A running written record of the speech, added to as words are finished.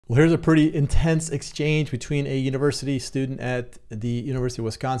Well, here's a pretty intense exchange between a university student at the University of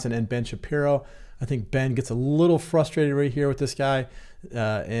Wisconsin and Ben Shapiro. I think Ben gets a little frustrated right here with this guy,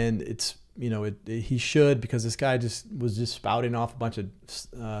 and it's, he should, because this guy was just spouting off a bunch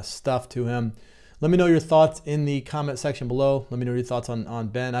of stuff to him. Let me know your thoughts in the comment section below. Let me know your thoughts on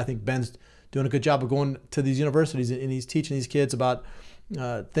Ben. I think Ben's doing a good job of going to these universities, and he's teaching these kids about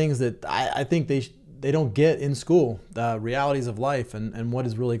things that I think they don't get in school, the realities of life and what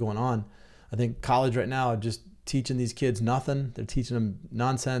is really going on. I think college right now just teaching these kids nothing. They're teaching them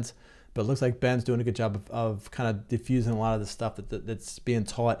nonsense. But it looks like Ben's doing a good job of kind of diffusing a lot of the stuff that's being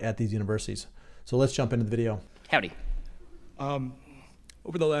taught at these universities. So let's jump into the video. Howdy.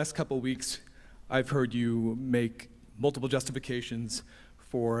 Over the last couple of weeks, I've heard you make multiple justifications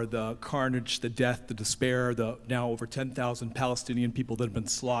for the carnage, the death, the despair, the now over 10,000 Palestinian people that have been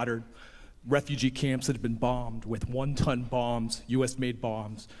slaughtered, refugee camps that have been bombed with one-ton bombs, US-made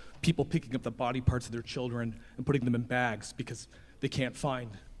bombs, people picking up the body parts of their children and putting them in bags because they can't find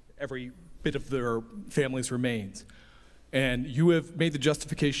every bit of their family's remains. And you have made the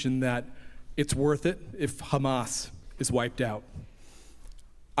justification that it's worth it if Hamas is wiped out.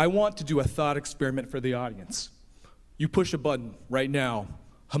 I want to do a thought experiment for the audience. You push a button right now,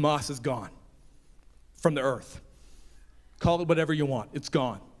 Hamas is gone from the earth. Call it whatever you want, it's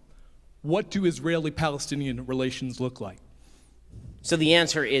gone. What do Israeli-Palestinian relations look like? So the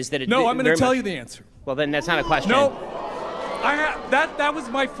answer is that it... No, I'm going to tell you the answer. Well, then that's not a question. No, that was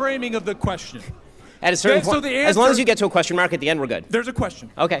my framing of the question. At a certain point, so the answer, as long as you get to a question mark at the end, we're good. There's a question.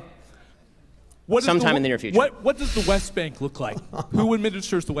 Okay. Sometime in the near future. What does the West Bank look like? Who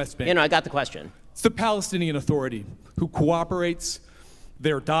administers the West Bank? I got the question. It's the Palestinian Authority, who cooperates,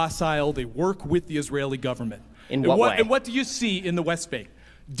 they're docile, they work with the Israeli government. In what way? And what do you see in the West Bank?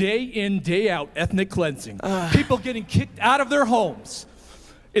 Day in, day out, ethnic cleansing. People getting kicked out of their homes.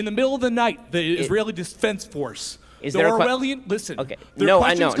 In the middle of the night, the Israeli Defense Force. Is there Orwellian, listen, okay. there are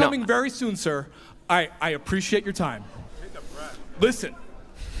questions coming very soon, sir. I appreciate your time. Listen,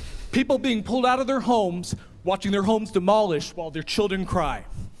 people being pulled out of their homes, watching their homes demolished while their children cry.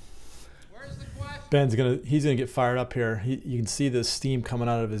 Where's the question? He's gonna get fired up here. You can see the steam coming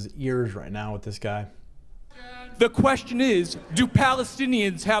out of his ears right now with this guy. The question is, do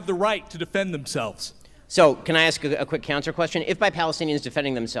Palestinians have the right to defend themselves? So, can I ask a quick counter question? If by Palestinians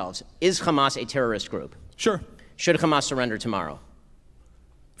defending themselves, is Hamas a terrorist group? Sure. Should Hamas surrender tomorrow?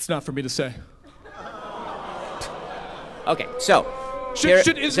 It's not for me to say. Okay, so...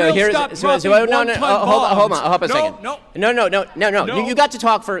 Should Israel stop dropping one-ton hold on a second. No. You got to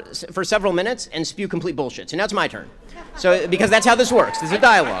talk for several minutes and spew complete bullshit. So now it's my turn. So, because that's how this works. This is a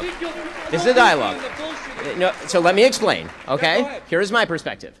dialogue. This is a dialogue. No, so let me explain, okay? Here is my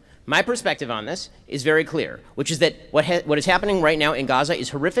perspective. My perspective on this is very clear, which is that what is happening right now in Gaza is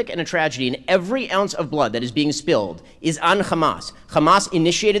horrific and a tragedy, and every ounce of blood that is being spilled is on Hamas. Hamas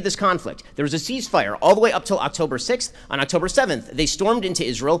initiated this conflict. There was a ceasefire all the way up till October 6th. On October 7th, they stormed into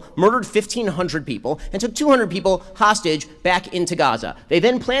Israel, murdered 1,500 people, and took 200 people hostage back into Gaza. They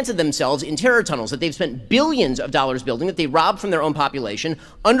then planted themselves in terror tunnels that they've spent billions of dollars building, that they robbed from their own population,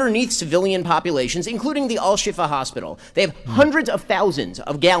 underneath civilian populations, including the Al-Shifa hospital. They have hundreds of thousands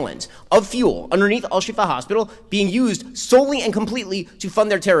of gallons of fuel underneath Al-Shifa hospital being used solely and completely to fund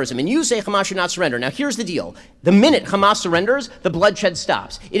their terrorism. And you say Hamas should not surrender. Now here's the deal. The minute Hamas surrenders, the bloodshed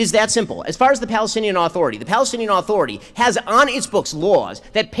stops. It is that simple. As far as the Palestinian Authority has on its books laws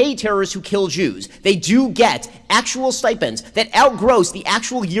that pay terrorists who kill Jews. They do get actual stipends that outgross the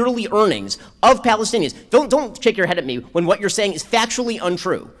actual yearly earnings of Palestinians. Don't shake your head at me when what you're saying is factually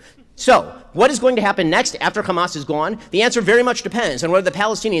untrue. So, what is going to happen next after Hamas is gone? The answer very much depends on whether the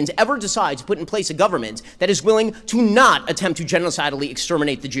Palestinians ever decide to put in place a government that is willing to not attempt to genocidally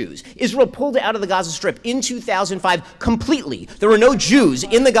exterminate the Jews. Israel pulled out of the Gaza Strip in 2005 completely. There were no Jews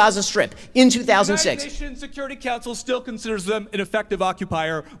in the Gaza Strip in 2006. The United Nations Security Council still considers them an effective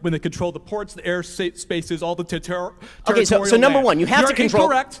occupier when they control the ports, the air spaces, all the territorial Okay, so number one, you have to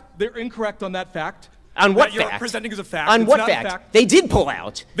control... They're incorrect on that fact. On what that you're fact? presenting as a fact. On it's what not fact? A fact? They did pull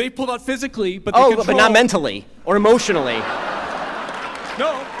out. They pulled out physically, but they but not mentally or emotionally.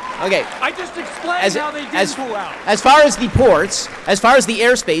 No. Okay. I just explained how they did pull out. As far as the ports, as far as the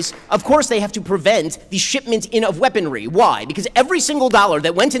airspace, of course they have to prevent the shipment in of weaponry. Why? Because every single dollar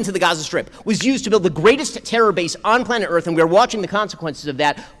that went into the Gaza Strip was used to build the greatest terror base on planet Earth, and we are watching the consequences of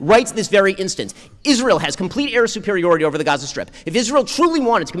that right this very instant. Israel has complete air superiority over the Gaza Strip. If Israel truly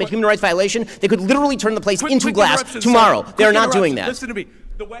wanted to commit human rights violation, they could literally turn the place into glass tomorrow. They are not doing that. Listen to me.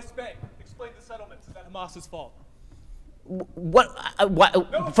 The West Bank, explain the settlements. Is that Hamas's fault?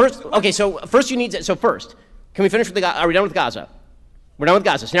 First, okay, so first you need to, first, can we finish with are we done with Gaza? We're done with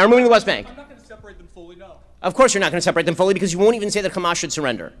Gaza. So now we're moving to the West Bank. I'm not going to separate them fully, no. Of course you're not going to separate them fully because you won't even say that Hamas should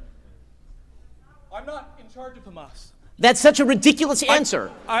surrender. I'm not in charge of Hamas. That's such a ridiculous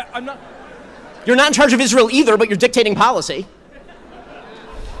answer. I'm not. You're not in charge of Israel either, but you're dictating policy.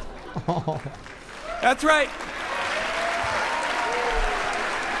 That's right.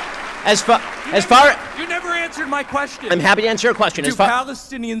 As far You never answered my question. I'm happy to answer your question. Do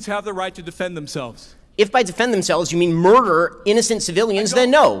Palestinians have the right to defend themselves? If by defend themselves you mean murder innocent civilians, then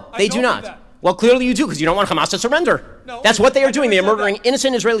no, they do not. Well, clearly you do, because you don't want Hamas to surrender. No, that's what they are doing. They are murdering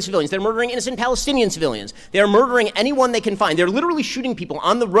innocent Israeli civilians. They're murdering innocent Palestinian civilians. They are murdering anyone they can find. They're literally shooting people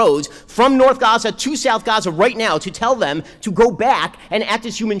on the roads from North Gaza to South Gaza right now to tell them to go back and act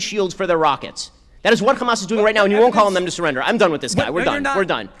as human shields for their rockets. That is what Hamas is doing right now, and you won't call on them to surrender. I'm done with this guy. We're done. We're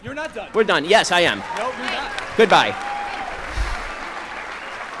done. You're not done. We're done. Yes, I am. No, you're not. Goodbye.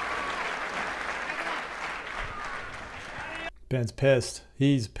 Ben's pissed.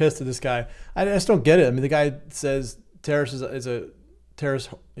 He's pissed at this guy. I just don't get it. I mean, the guy says terrorist is a terrorist,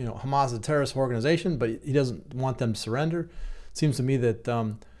 Hamas is a terrorist organization, but he doesn't want them to surrender. It seems to me that,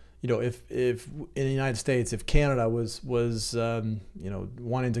 if in the United States, if Canada was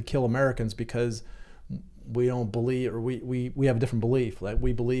wanting to kill Americans because we don't believe, or we have a different belief. Like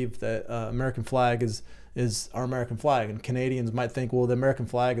we believe that American flag is our American flag, and Canadians might think, well, the American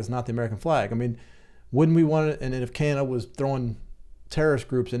flag is not the American flag. I mean, wouldn't we want it? And if Canada was throwing terrorist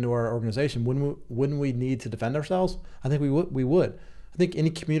groups into our organization, wouldn't we need to defend ourselves? I think we would. I think any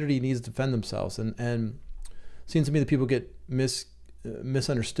community needs to defend themselves, and it seems to me that people get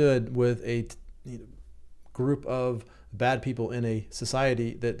misunderstood with a group of bad people in a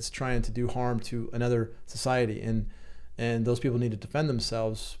society that's trying to do harm to another society, and those people need to defend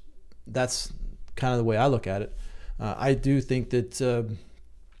themselves. That's kind of the way I look at it. I do think that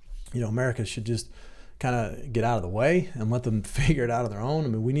America should just kind of get out of the way and let them figure it out on their own. I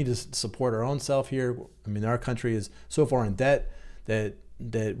mean, we need to support our own self here. I mean, our country is so far in debt that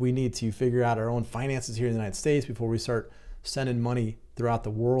we need to figure out our own finances here in the United States before we start sending money throughout the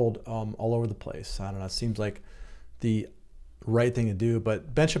world all over the place. I don't know. It seems like the right thing to do.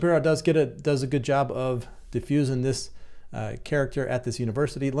 But Ben Shapiro does a good job of diffusing this character at this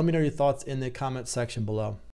university. Let me know your thoughts in the comment section below.